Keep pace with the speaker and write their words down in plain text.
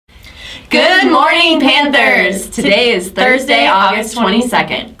Good morning, Panthers! Today is Thursday, August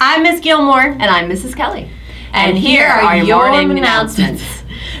 22nd. I'm Miss Gilmore. And I'm Mrs. Kelly. And here are your morning announcements.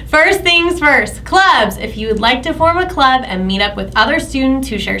 First things first, clubs. If you would like to form a club and meet up with other students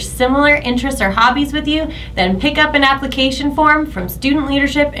who share similar interests or hobbies with you, then pick up an application form from student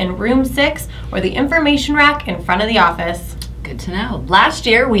leadership in room 6 or the information rack in front of the office. Good to know. Last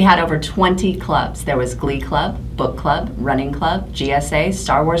year we had over 20 clubs. There was Glee Club, Book Club, Running Club, GSA,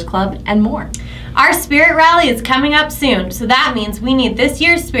 Star Wars Club, and more. Our Spirit Rally is coming up soon, so that means we need this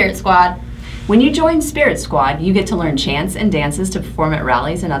year's Spirit Squad. When you join Spirit Squad, you get to learn chants and dances to perform at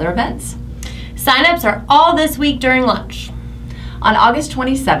rallies and other events. Sign-ups are all this week during lunch. On August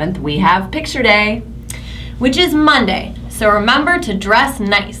 27th, we have Picture Day, which is Monday, so remember to dress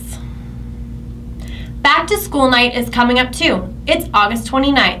nice. Back to School Night is coming up too. It's August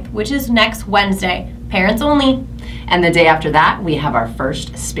 29th, which is next Wednesday. Parents only. And the day after that, we have our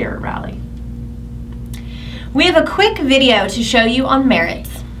first Spirit Rally. We have a quick video to show you on merits.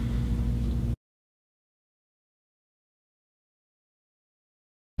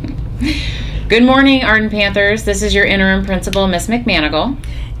 Good morning, Arden Panthers. This is your interim principal, Miss McManigal.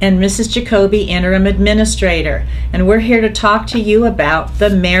 And Mrs. Jacoby, interim administrator. And we're here to talk to you about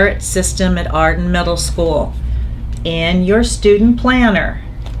the merit system at Arden Middle School. In your student planner,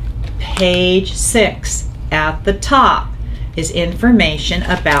 page 6, at the top is information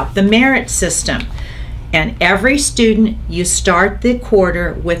about the merit system. And every student, you start the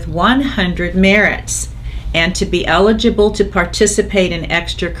quarter with 100 merits. And to be eligible to participate in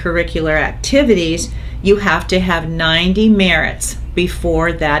extracurricular activities, you have to have 90 merits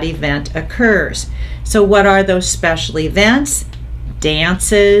before that event occurs. So what are those special events?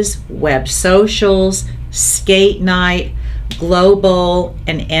 Dances, web socials, skate night, global,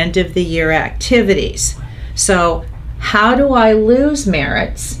 and end of the year activities. So how do I lose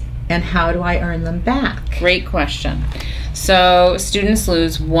merits and how do I earn them back? Great question. So students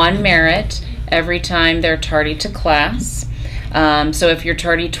lose 1 merit every time they're tardy to class. So if you're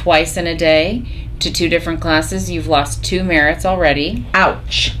tardy twice in a day to 2 different classes, you've lost 2 merits already.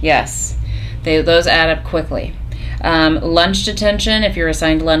 Ouch. Yes, those add up quickly. Lunch detention, if you're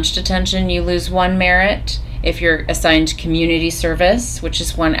assigned lunch detention, you lose 1 merit. If you're assigned community service, which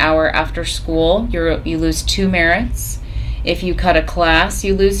is 1 hour after school, you lose 2 merits. If you cut a class,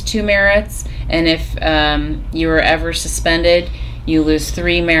 you lose 2 merits. And if you were ever suspended, you lose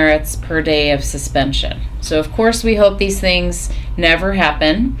 3 merits per day of suspension. So of course we hope these things never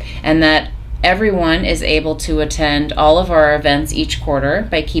happen and that everyone is able to attend all of our events each quarter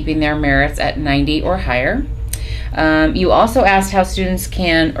by keeping their merits at 90 or higher. You also asked how students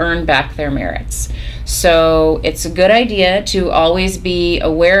can earn back their merits. So it's a good idea to always be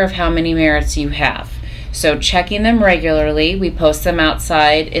aware of how many merits you have. So checking them regularly. We post them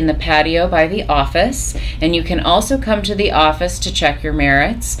outside in the patio by the office, and you can also come to the office to check your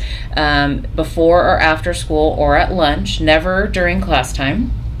merits before or after school or at lunch, never during class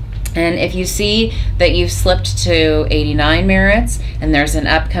time. And if you see that you've slipped to 89 merits and there's an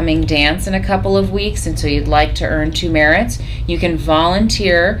upcoming dance in a couple of weeks and so you'd like to earn 2 merits, you can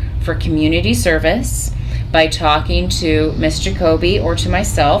volunteer for community service by talking to Miss Jacoby or to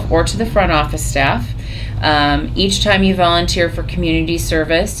myself or to the front office staff. Each time you volunteer for community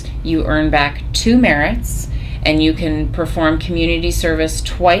service, you earn back 2 merits, and you can perform community service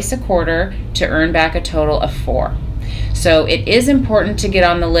twice a quarter to earn back a total of 4. So it is important to get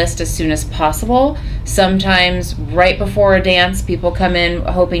on the list as soon as possible. Sometimes right before a dance, people come in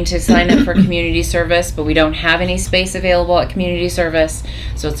hoping to sign up for community service, but we don't have any space available at community service.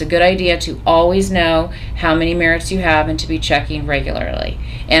 So it's a good idea to always know how many merits you have and to be checking regularly.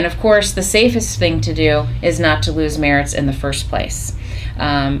 And of course, the safest thing to do is not to lose merits in the first place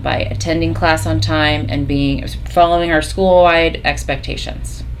by attending class on time and following our school-wide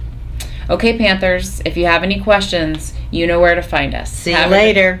expectations. Okay, Panthers, if you have any questions, you know where to find us. See you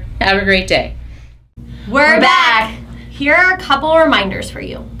later. Have a great day. We're back. Here are a couple reminders for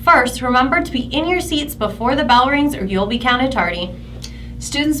you. First, remember to be in your seats before the bell rings or you'll be counted tardy.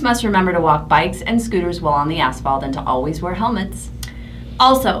 Students must remember to walk bikes and scooters while on the asphalt and to always wear helmets.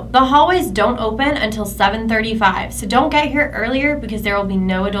 Also, the hallways don't open until 7:35, so don't get here earlier because there will be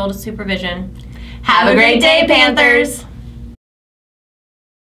no adult supervision. Have a great day, Panthers!